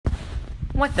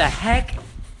What the heck?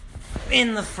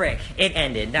 In the frick. It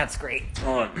ended. That's great.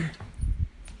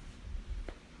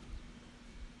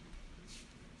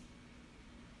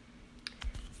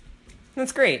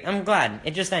 That's great. I'm glad.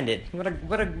 It just ended. What a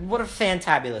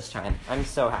fantabulous time. I'm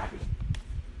so happy.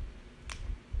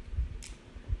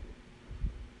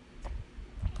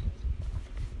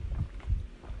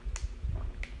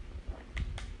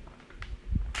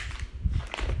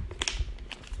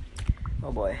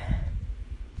 Oh boy.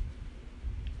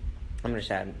 I'm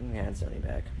gonna add Sony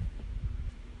back.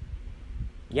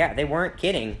 Yeah, they weren't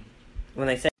kidding when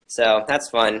they said. So that's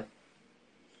fun.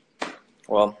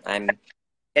 Well, I'm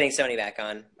getting Sony back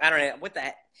on. I don't know what the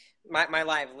heck. My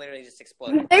live literally just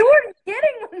exploded. They weren't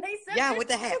kidding when they said. Yeah, what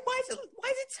the heck? Why is it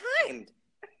timed?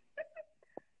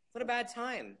 What a bad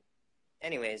time.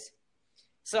 Anyways,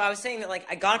 so I was saying that like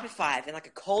I got up at 5 in like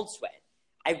a cold sweat.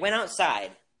 I went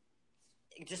outside.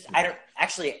 I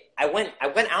went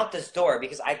out this door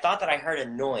because I thought that I heard a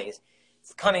noise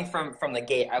coming from the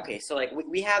gate. Okay, so like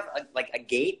we have a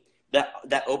gate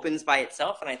that opens by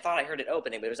itself, and I thought I heard it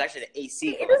opening, but it was actually the AC.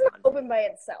 It doesn't open by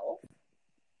itself.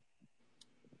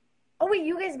 Oh wait,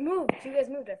 you guys moved. I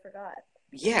forgot.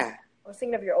 Yeah. I was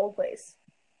thinking of your old place.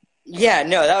 Yeah,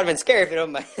 no, that would have been scary if it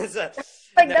opened by itself.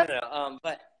 No.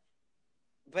 But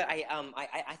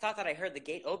I thought that I heard the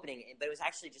gate opening, but it was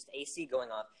actually just AC going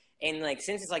off. And like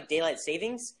since it's like daylight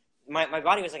savings, my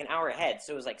body was like an hour ahead,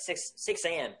 so it was like 6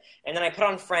 a.m. And then I put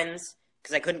on Friends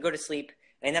because I couldn't go to sleep.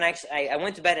 And then I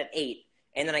went to bed at 8,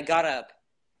 and then I got up.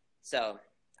 So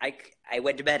I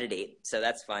went to bed at 8, so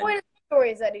that's fine. Point of the story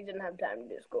is that he didn't have time to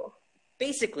do school.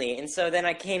 Basically, and so then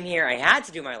I came here. I had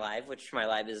to do my live, which my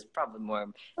live is probably more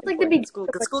important than school,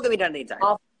 because school can be done anytime.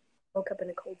 I woke up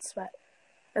in a cold sweat.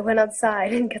 I went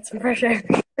outside and got some fresh air.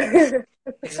 Get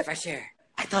some fresh air.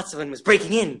 I thought someone was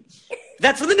breaking in.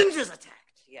 That's when the ninjas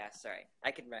attacked. Yeah, sorry.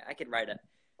 I could write it.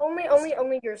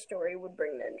 Only your story would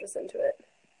bring ninjas into it.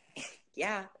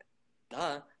 Yeah.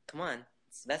 Duh. Come on.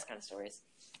 It's the best kind of stories.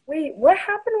 Wait, what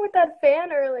happened with that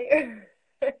fan earlier?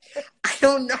 I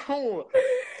don't know.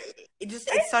 It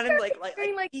sounded like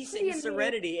peace and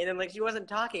serenity, and then like she wasn't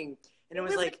talking, and it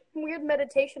was like weird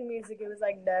meditation music. It was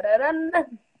like da da da da.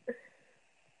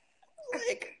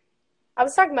 Like, I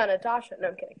was talking about Natasha. No,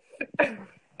 I'm kidding.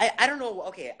 I don't know.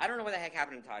 Okay, I don't know what the heck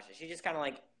happened to Natasha. She just kind of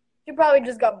like. She probably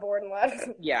just got bored and left.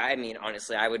 Yeah, I mean,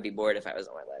 honestly, I would be bored if I was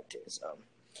on my live too. So,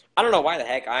 I don't know why the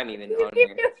heck I'm even on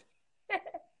here.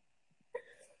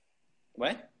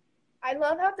 What? I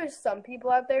love how there's some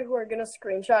people out there who are gonna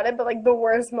screenshot it, but like the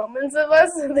worst moments of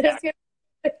us,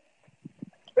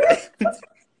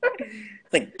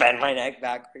 like bend my neck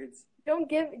backwards. Don't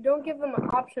give them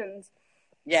options.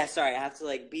 Yeah, sorry, I have to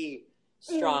like be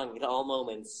strong at all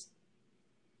moments.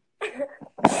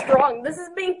 Strong. This is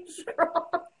being strong.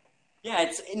 Yeah, I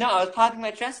was popping my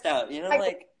chest out, you know,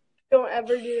 like. Don't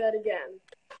ever do that again.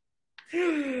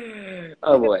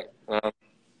 Oh boy.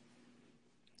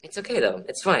 It's okay though.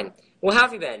 It's fine. Well, how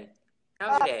have you been?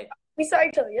 How's your day? We saw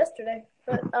each other yesterday,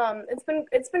 but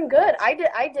it's been good.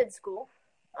 I did school.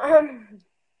 I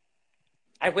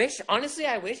wish I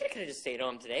could have just stayed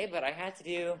home today, but I had to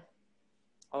do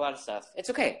a lot of stuff. It's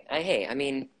okay. I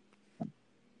mean,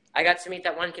 I got to meet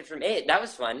that one kid from 8. That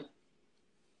was fun.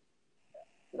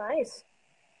 Nice.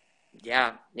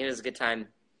 Yeah, it was a good time.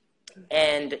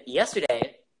 And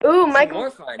yesterday, ooh, Michael, more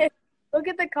fun. Look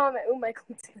at the comment. Ooh, Michael.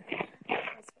 That's funny.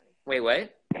 Wait,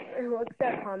 what? Look at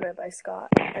that comment by Scott.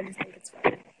 I just think it's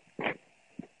funny.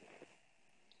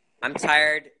 I'm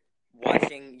tired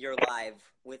watching your live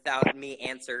without me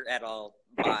answer at all.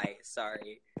 Bye.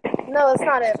 Sorry. No, that's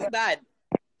not it. Too bad.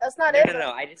 That's not it.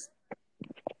 No. I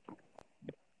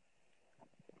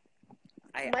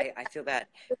feel bad.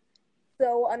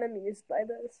 So unamused by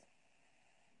this.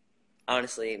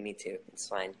 Honestly, me too. It's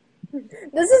fine.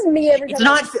 This is me every time. It's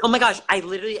not. Oh my gosh! I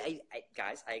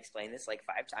guys, I explained this like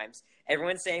 5 times.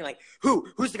 Everyone's saying like,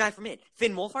 who's the guy from it?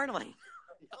 Finn Wolfhard? I'm like, no,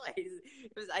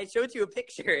 I showed you a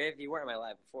picture if you weren't on my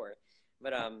live before,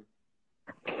 but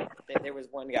there was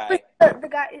one guy.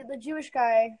 The Jewish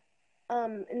guy,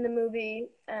 in the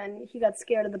movie, and he got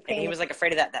scared of the painting. And he was like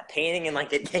afraid of that painting, and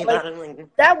like it came out and like.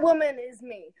 That woman is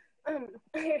me.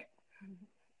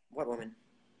 What woman?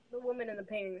 The woman in the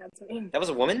painting. That's me. That was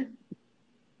a woman?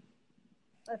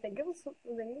 I think it was a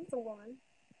woman.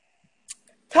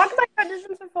 Talk about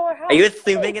auditions for Fuller House. Are you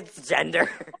assuming it's gender?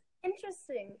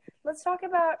 Interesting. Let's talk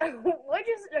about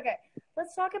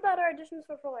Let's talk about our auditions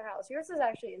for Fuller House. Yours is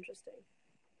actually interesting.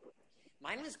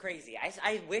 Mine was crazy.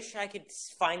 I wish I could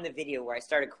find the video where I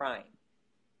started crying.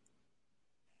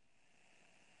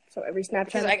 So every Snapchat.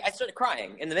 Because I started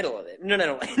crying in the middle of it. No. Not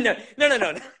in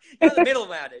the middle of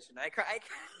my audition.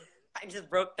 I just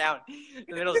broke down in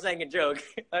the middle of saying a joke.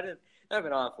 That would have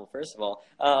been awful, first of all.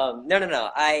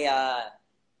 No.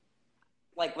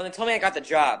 Like, when they told me I got the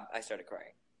job, I started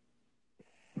crying.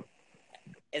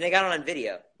 And they got it on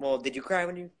video. Well, did you cry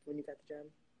when you got the job?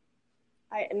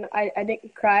 I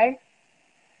didn't cry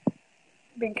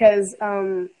because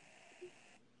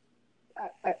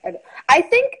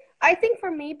I think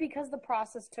for me, because the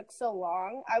process took so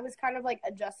long, I was kind of like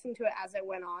adjusting to it as it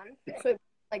went on. So it was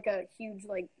like a huge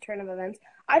like turn of events.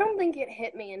 I don't think it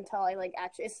hit me until I like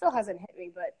actually. It still hasn't hit me,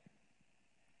 but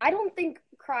I don't think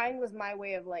crying was my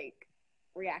way of like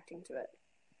reacting to it.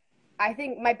 I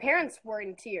think my parents were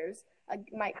in tears.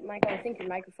 Michael, I think your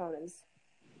microphone is.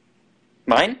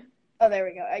 Mine? Oh, there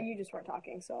we go. You just weren't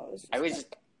talking, so I was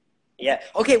just. Yeah.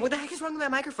 Okay, what the heck is wrong with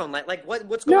that microphone? Like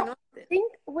what's going on with it? I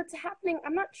think what's happening,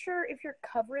 I'm not sure if you're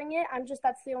covering it.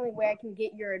 That's the only way I can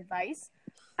get your advice.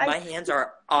 My hands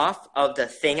are off of the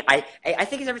thing. I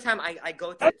think it's every time I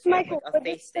go to Michael, a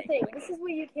face thing. This is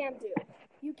what you can't do.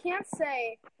 You can't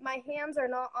say, my hands are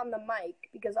not on the mic,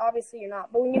 because obviously you're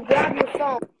not. But when you grab your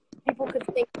phone, people could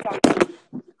think it's on.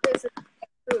 This is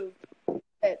true.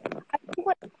 I think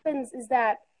what happens is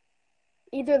that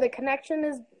either the connection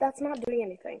is, that's not doing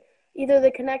anything. Either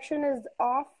the connection is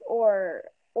off or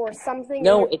something.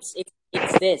 No, it's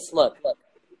this. Look.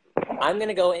 I'm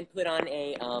gonna go and put on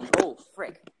a oh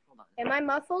frick. Hold on. Am I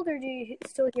muffled or do you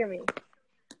still hear me?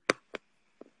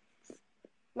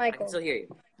 Michael. I can still hear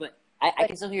you. But I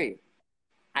can still hear you.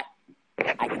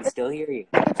 I can still hear you.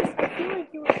 I feel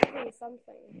like you were doing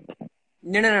something.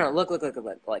 No. Look.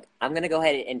 I'm gonna go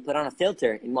ahead and put on a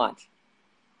filter and watch.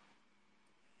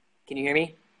 Can you hear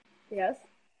me? Yes.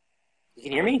 You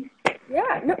can hear me?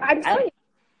 Yeah. No, I'm telling you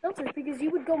filters because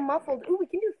you would go muffled. Ooh, we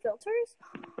can do filters?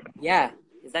 Yeah.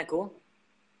 Is that cool?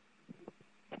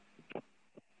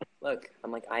 Look,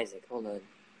 I'm like Isaac. Hold on.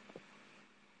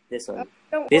 This one.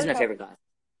 This is my favorite class.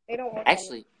 They don't work.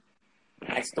 Actually,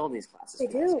 I stole these classes. They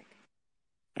do.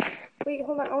 Wait,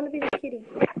 hold on. I want to be the kitty.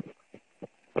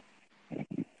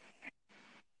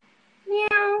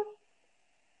 Meow.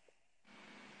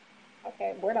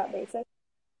 Okay, we're not basic.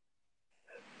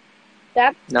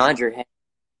 Nod your head.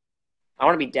 I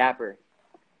want to be dapper.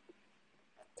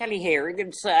 Tally hair,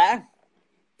 good sir.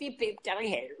 Beep, beep, tally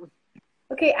hair.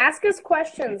 Okay, ask us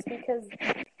questions because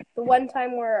the one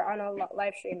time we're on a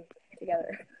live stream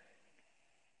together.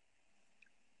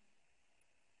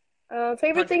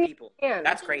 Favorite thing people.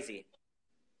 That's crazy.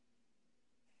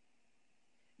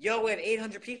 Yo, we have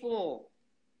 800 people.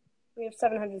 We have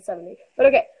 770. But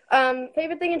okay,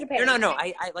 favorite thing in Japan. No.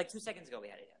 I like 2 seconds ago we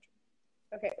had 800.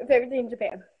 Okay, favorite thing in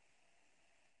Japan.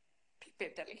 Beep,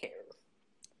 beep, tally hair.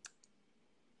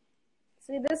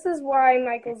 See, this is why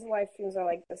Michael's live streams are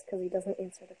like this, because he doesn't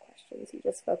answer the questions. He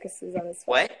just focuses on his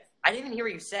phone. What? I didn't even hear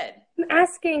what you said. I'm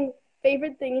asking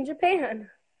favorite thing in Japan.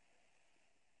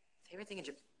 Favorite thing in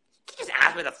Japan? You can just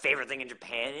ask me the favorite thing in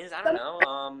Japan is. I don't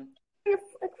know. Your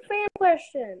fan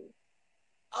question.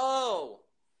 Oh,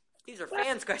 these are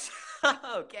fans' questions.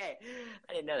 Okay,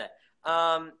 I didn't know that.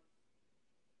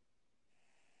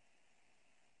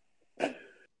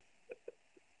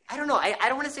 I don't know. I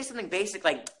don't want to say something basic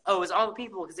like, oh, it was all the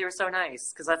people because they were so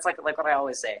nice. Because that's like what I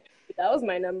always say. That was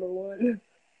my number one.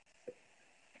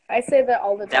 I say that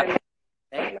all the time.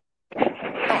 No,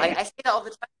 I say that all the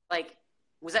time. Like,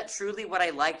 was that truly what I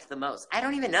liked the most? I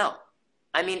don't even know.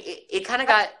 I mean, it kind of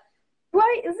got...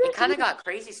 Right, it kind of got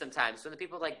crazy sometimes when the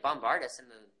people, like, bombard us.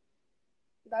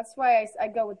 That's why I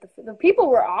go with the people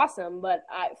were awesome, but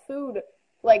food,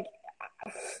 like...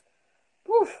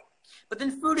 Oof. But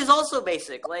then food is also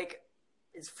basic. Like,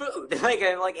 it's food.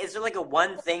 Like, is there like a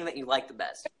one thing that you like the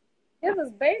best? It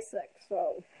was basic,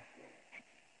 so.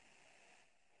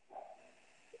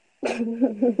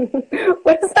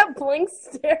 What is that blink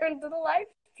stare into the live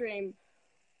stream?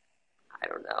 I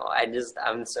don't know.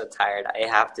 I'm so tired. I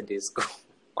have to do school.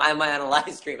 Why am I on a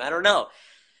live stream? I don't know.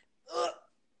 Ugh.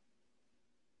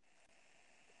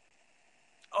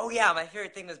 Oh, yeah, my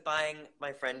favorite thing was buying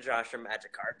my friend Josh a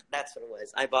Magikarp. That's what it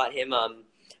was. I bought him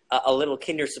a little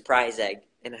Kinder Surprise egg,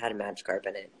 and it had a Magikarp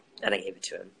in it, and I gave it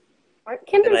to him. Aren't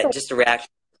Kinders just a reaction.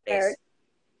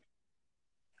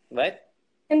 What?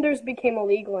 Kinders became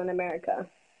illegal in America.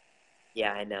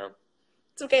 Yeah, I know.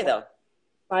 It's okay, though.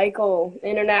 Michael,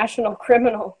 international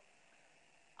criminal.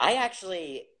 I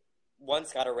actually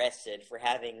once got arrested for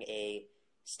having a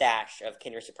stash of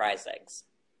Kinder Surprise eggs,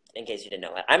 in case you didn't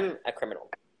know that. I'm a criminal.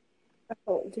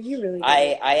 Oh, did you really?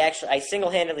 I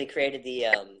single-handedly created the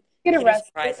Kinder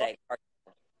Surprise egg.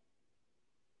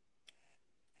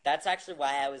 That's actually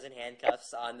why I was in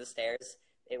handcuffs on the stairs.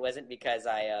 It wasn't because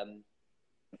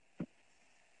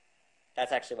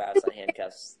That's actually why I was on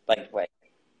handcuffs. Like, wait.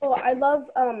 Oh, I love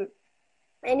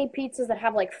any pizzas that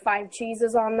have like 5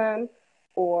 cheeses on them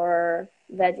or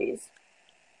veggies.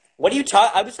 What are you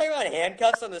talking? I was talking about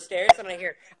handcuffs on the stairs, and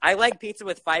I like pizza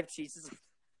with 5 cheeses.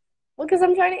 Well, because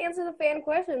I'm trying to answer the fan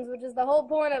questions, which is the whole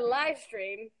point of live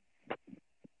stream.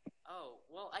 Oh,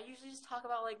 well, I usually just talk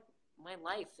about like my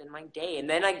life and my day, and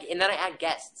then I add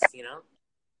guests, you know.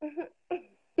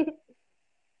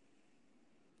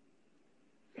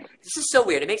 This is so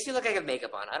weird. It makes me look like I have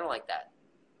makeup on. I don't like that.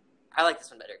 I like this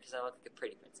one better because I look like a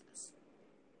pretty princess.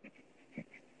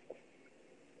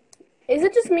 Is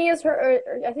it just me as her?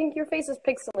 Or I think your face is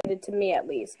pixelated to me at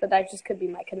least, but that just could be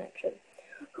my connection.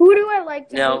 Who do I like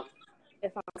to No.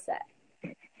 If on set?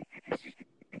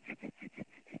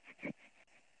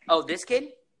 Oh, this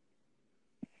kid?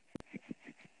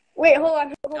 Wait, hold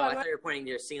on. I thought you were pointing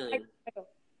to your ceiling.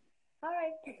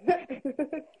 Hi.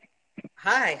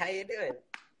 Hi, how you doing?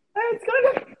 Hi, what's going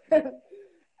on?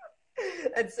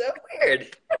 That's so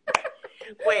weird.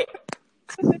 Wait.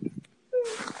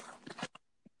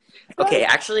 Okay,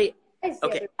 actually,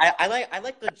 okay. I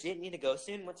like legit need to go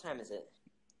soon. What time is it?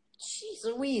 Jeez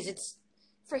Louise, it's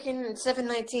freaking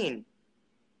 7:19.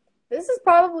 This is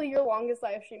probably your longest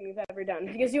live stream you've ever done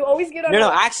because you always get on.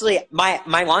 No, actually,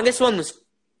 my longest one was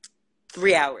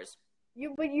 3 hours.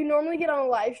 But you normally get on a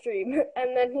live stream,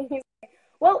 and then he's like,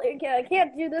 well, I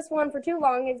can't do this one for too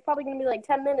long. It's probably going to be like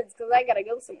 10 minutes because I got to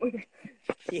go somewhere.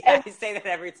 Yeah, I say that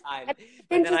every time. But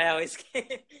then I always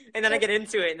and then I get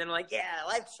into it, and then I'm like, yeah,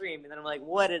 live stream. And then I'm like,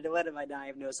 what have I done? I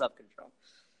have no self-control.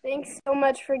 Thanks so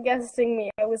much for guesting me.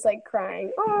 I was like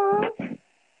crying. Aww.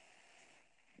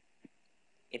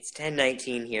 It's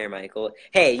 10:19 here, Michael.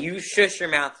 Hey, you shush your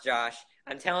mouth, Josh.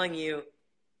 I'm telling you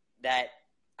that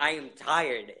I am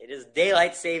tired. It is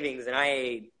daylight savings, and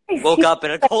I woke up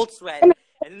in a cold sweat,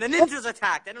 and the ninjas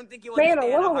attacked. I don't think you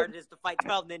understand how hard it is to fight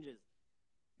 12 ninjas.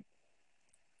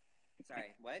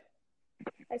 Sorry, what?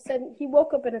 I said he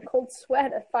woke up in a cold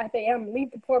sweat at 5 a.m.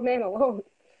 Leave the poor man alone.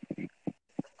 Yeah,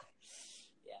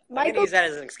 I'm going to use that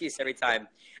as an excuse every time.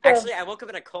 Actually, I woke up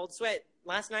in a cold sweat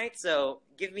last night, so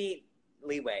give me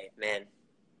leeway, man.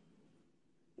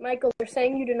 Michael, you're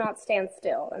saying you do not stand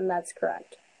still, and that's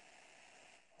correct.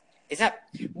 Is that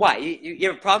why? You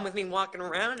have a problem with me walking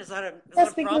around? Is that a problem?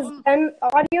 Yes, because then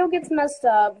audio gets messed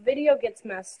up, video gets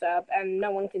messed up, and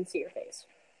no one can see your face.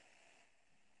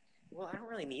 Well, I don't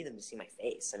really need them to see my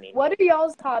face. I mean, what are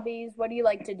y'all's hobbies? What do you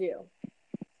like to do?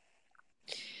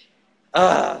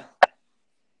 I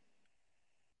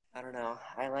don't know.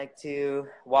 I like to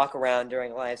walk around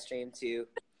during a live stream to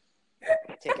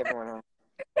take everyone off.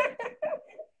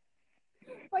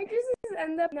 Why does this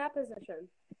end up in that position?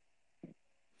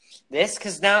 This,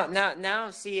 because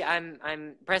now, see,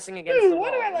 I'm pressing against the wall.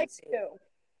 What do I like to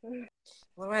do?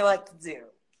 What do I like to do?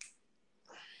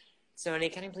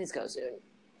 Sony, can you please go soon?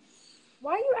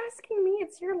 Why are you asking me?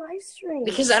 It's your live stream.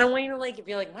 Because I don't want you to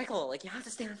be like, Michael, you have to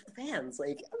stand up for the fans. I'm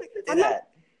not gonna do that.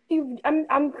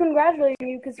 I'm congratulating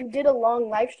you because you did a long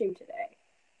live stream today.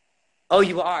 Oh,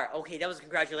 you are? Okay, that was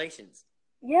congratulations.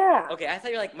 Yeah. Okay, I thought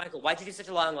you were like, Michael, why'd you do such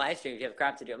a long live stream if you have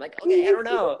crap to do? I'm like, okay, I don't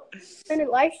know. And it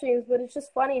live streams, but it's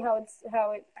just funny how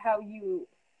you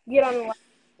get on a live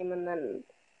stream and then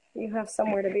you have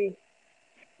somewhere to be.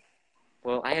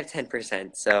 Well, I have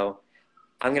 10%, so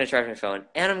I'm gonna charge my phone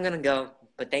and I'm gonna go.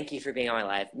 But thank you for being on my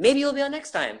live. Maybe you'll be on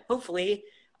next time. Hopefully,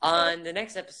 on the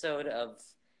next episode of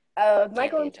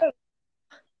Michael and Tony.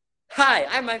 Hi,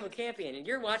 I'm Michael Campion, and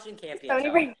you're watching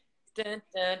Campion. Dun,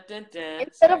 dun, dun, dun.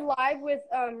 Instead of live with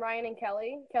Ryan and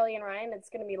Kelly and Ryan, it's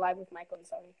going to be live with Michael and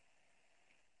Sony.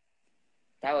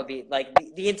 That would be,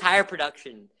 the entire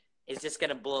production is just going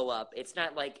to blow up. It's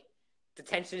not like the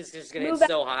tension is just going to get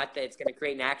so hot that it's going to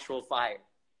create an actual fire.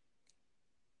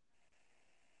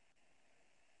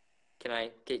 Can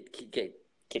I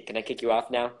kick you off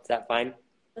now? Is that fine?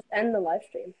 Just end the live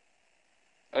stream.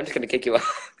 I'm just going to kick you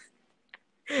off.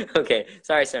 Okay.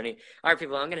 Sorry, Sony. All right,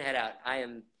 people, I'm going to head out.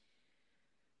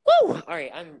 Woo! All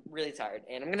right, I'm really tired,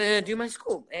 and I'm going to do my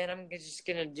school, and I'm just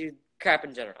going to do crap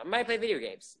in general. I might play video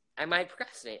games. I might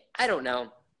procrastinate. I don't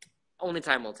know. Only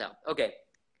time will tell. Okay.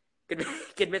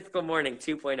 Good Mythical Morning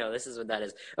 2.0. This is what that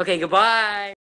is. Okay, goodbye.